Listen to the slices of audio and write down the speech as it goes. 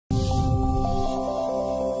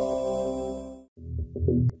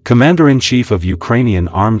Commander-in-Chief of Ukrainian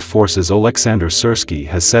Armed Forces Kursk Syrskyi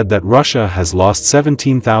has said that Russia has lost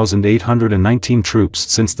 17,819 troops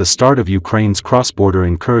since the start of Ukraine's cross-border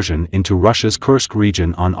incursion into Russia's Kursk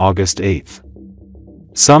region on August 8.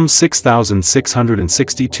 Some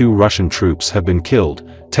 6,662 Russian troops have been killed,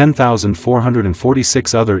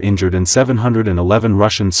 10,446 other injured and 711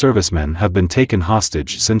 Russian servicemen have been taken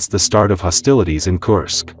hostage since the start of hostilities in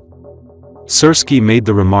Kursk. Syrskyi made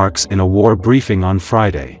the remarks in a war briefing on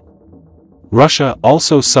Friday. Russia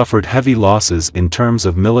also suffered heavy losses in terms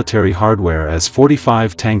of military hardware as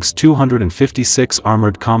 45 tanks, 256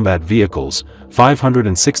 armored combat vehicles,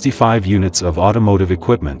 565 units of automotive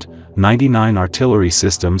equipment, 99 artillery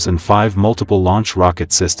systems and 5 multiple launch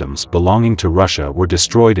rocket systems belonging to Russia were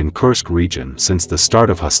destroyed in Kursk region since the start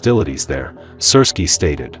of hostilities there, Syrskyi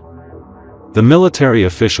stated. The military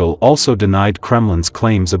official also denied Kremlin's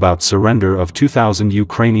claims about surrender of 2,000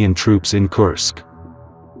 Ukrainian troops in Kursk.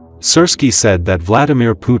 Syrskyi said that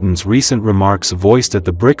Vladimir Putin's recent remarks voiced at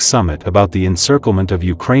the BRICS summit about the encirclement of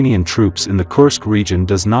Ukrainian troops in the Kursk region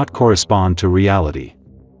does not correspond to reality.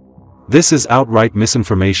 This is outright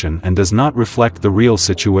misinformation and does not reflect the real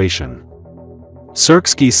situation.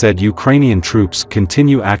 Syrskyi said Ukrainian troops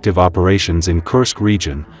continue active operations in Kursk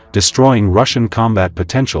region, destroying Russian combat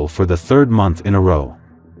potential for the third month in a row.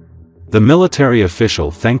 The military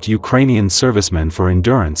official thanked Ukrainian servicemen for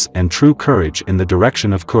endurance and true courage in the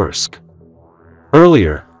direction of Kursk.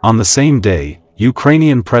 Earlier, on the same day,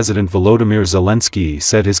 Ukrainian President Volodymyr Zelensky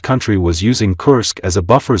said his country was using Kursk as a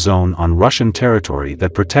buffer zone on Russian territory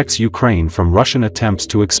that protects Ukraine from Russian attempts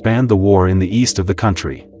to expand the war in the east of the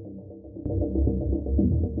country.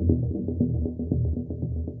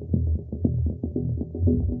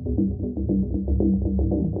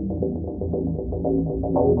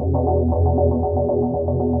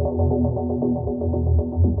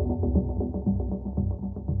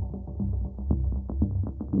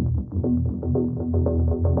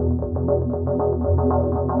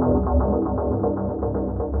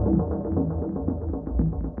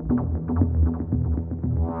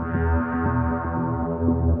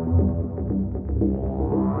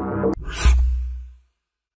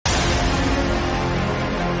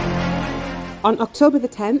 On October the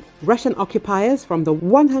 10th, Russian occupiers from the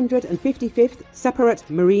 155th Separate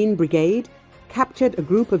Marine Brigade captured a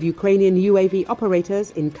group of Ukrainian UAV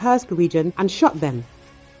operators in Kursk region and shot them.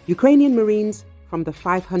 Ukrainian Marines from the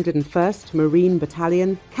 501st Marine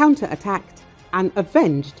Battalion counter-attacked and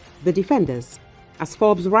avenged the defenders. As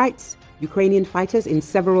Forbes writes, Ukrainian fighters in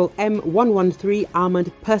several M113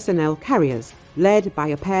 armored personnel carriers, led by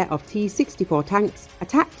a pair of T-64 tanks,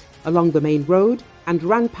 attacked along the main road and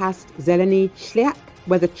ran past Zelensky,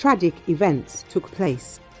 where the tragic events took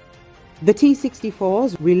place. The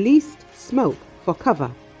T-64s released smoke for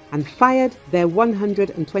cover and fired their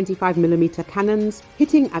 125mm cannons,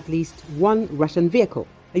 hitting at least one Russian vehicle.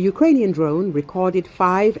 A Ukrainian drone recorded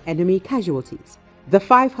 5 enemy casualties. The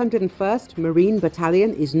 501st Marine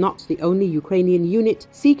Battalion is not the only Ukrainian unit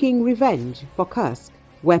seeking revenge for Kursk,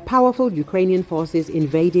 where powerful Ukrainian forces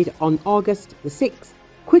invaded on August the 6th,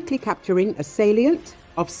 quickly capturing a salient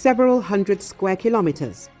of several hundred square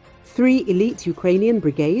kilometers. 3 elite Ukrainian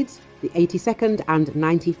brigades, the 82nd and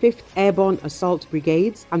 95th Airborne Assault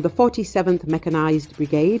Brigades and the 47th Mechanized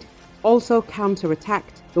Brigade, also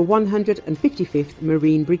counterattacked the 155th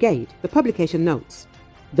Marine Brigade. The publication notes,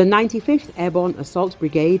 the 95th Airborne Assault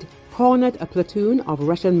Brigade cornered a platoon of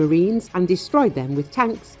Russian Marines and destroyed them with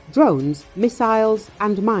tanks, drones, missiles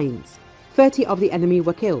and mines. 30 of the enemy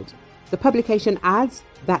were killed. The publication adds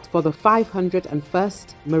that for the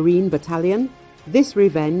 501st Marine Battalion, this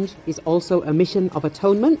revenge is also a mission of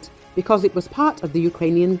atonement because it was part of the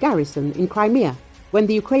Ukrainian garrison in Crimea. When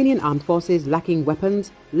the Ukrainian armed forces lacking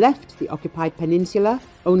weapons left the occupied peninsula,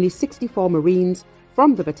 only 64 Marines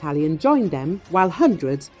from the battalion joined them while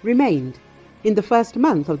hundreds remained. In the first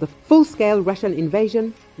month of the full-scale Russian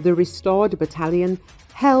invasion, the restored battalion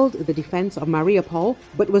held the defense of Mariupol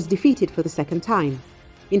but was defeated for the second time.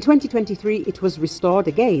 In 2023, it was restored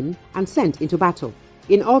again and sent into battle.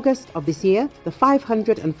 In August of this year, the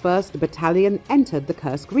 501st Battalion entered the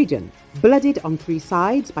Kursk region. Blooded on 3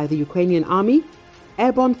 sides by the Ukrainian army,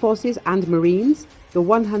 airborne forces and Marines, the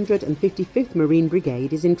 155th Marine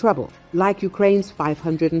Brigade is in trouble, like Ukraine's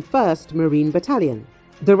 501st Marine Battalion.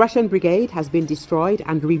 The Russian brigade has been destroyed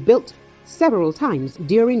and rebuilt several times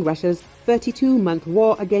during Russia's 32-month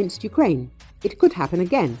war against Ukraine. It could happen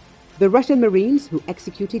again. The Russian Marines who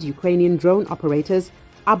executed Ukrainian drone operators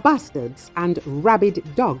are bastards and rabid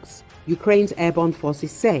dogs, Ukraine's airborne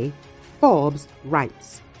forces say, Forbes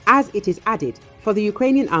writes. As it is added, For the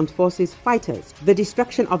Ukrainian Armed Forces fighters, the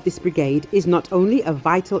destruction of this brigade is not only a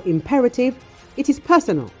vital imperative, it is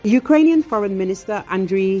personal. Ukrainian Foreign Minister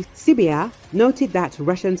Andriy Sybiha noted that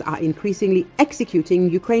Russians are increasingly executing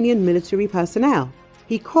Ukrainian military personnel.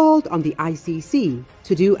 He called on the ICC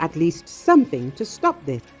to do at least something to stop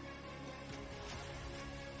this.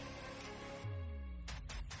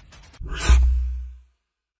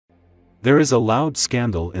 There is a loud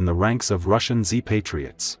scandal in the ranks of Russian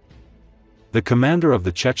Z-patriots. The commander of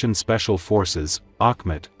the Chechen Special Forces,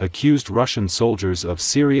 Akhmet, accused Russian soldiers of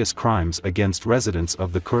serious crimes against residents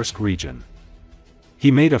of the Kursk region.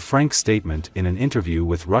 He made a frank statement in an interview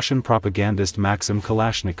with Russian propagandist Maxim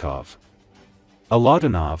Kalashnikov.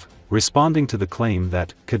 Alaudanov, responding to the claim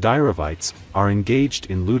that Kadyrovites are engaged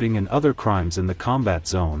in looting and other crimes in the combat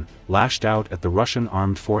zone, lashed out at the Russian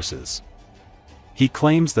armed forces. He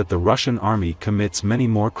claims that the Russian army commits many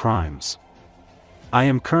more crimes. I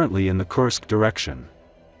am currently in the Kursk direction.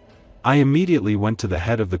 I immediately went to the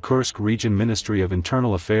head of the Kursk region Ministry of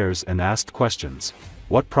Internal Affairs and asked questions.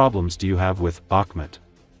 What problems do you have with Akhmet?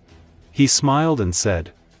 He smiled and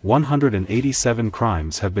said, 187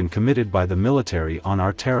 crimes have been committed by the military on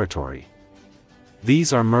our territory.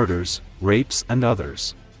 These are murders, rapes and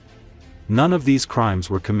others. None of these crimes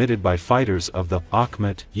were committed by fighters of the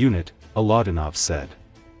Akhmet unit, Alaudanov said.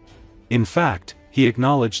 In fact, he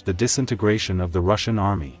acknowledged the disintegration of the Russian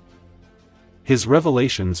army. His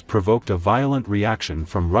revelations provoked a violent reaction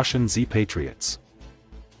from Russian Z-patriots.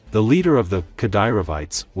 The leader of the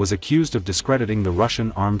Kadyrovites was accused of discrediting the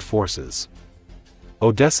Russian armed forces.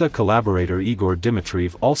 Odessa collaborator Igor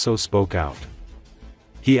Dmitriev also spoke out.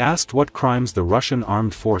 He asked what crimes the Russian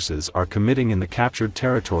armed forces are committing in the captured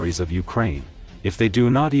territories of Ukraine, if they do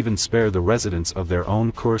not even spare the residents of their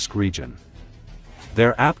own Kursk region.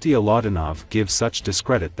 Their Apti Alaudanov gives such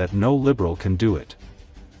discredit that no liberal can do it.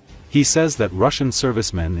 He says that Russian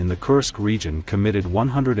servicemen in the Kursk region committed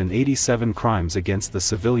 187 crimes against the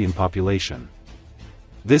civilian population.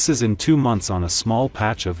 This is in 2 months on a small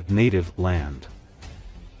patch of native land.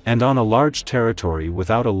 And on a large territory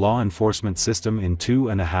without a law enforcement system in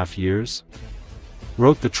 2.5 years?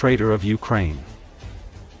 Wrote the traitor of Ukraine.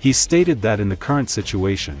 He stated that in the current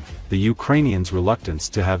situation, the Ukrainians' reluctance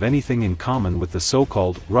to have anything in common with the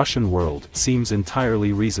so-called Russian world seems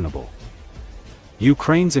entirely reasonable.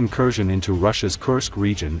 Ukraine's incursion into Russia's Kursk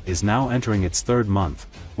region is now entering its 3rd month,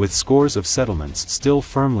 with scores of settlements still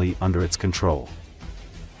firmly under its control.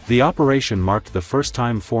 The operation marked the first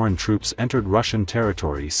time foreign troops entered Russian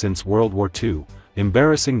territory since World War II,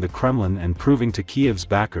 embarrassing the Kremlin and proving to Kiev's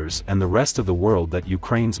backers and the rest of the world that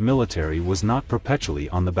Ukraine's military was not perpetually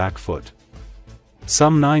on the back foot.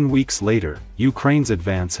 Some 9 weeks later, Ukraine's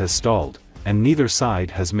advance has stalled, and neither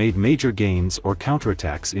side has made major gains or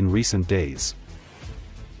counterattacks in recent days.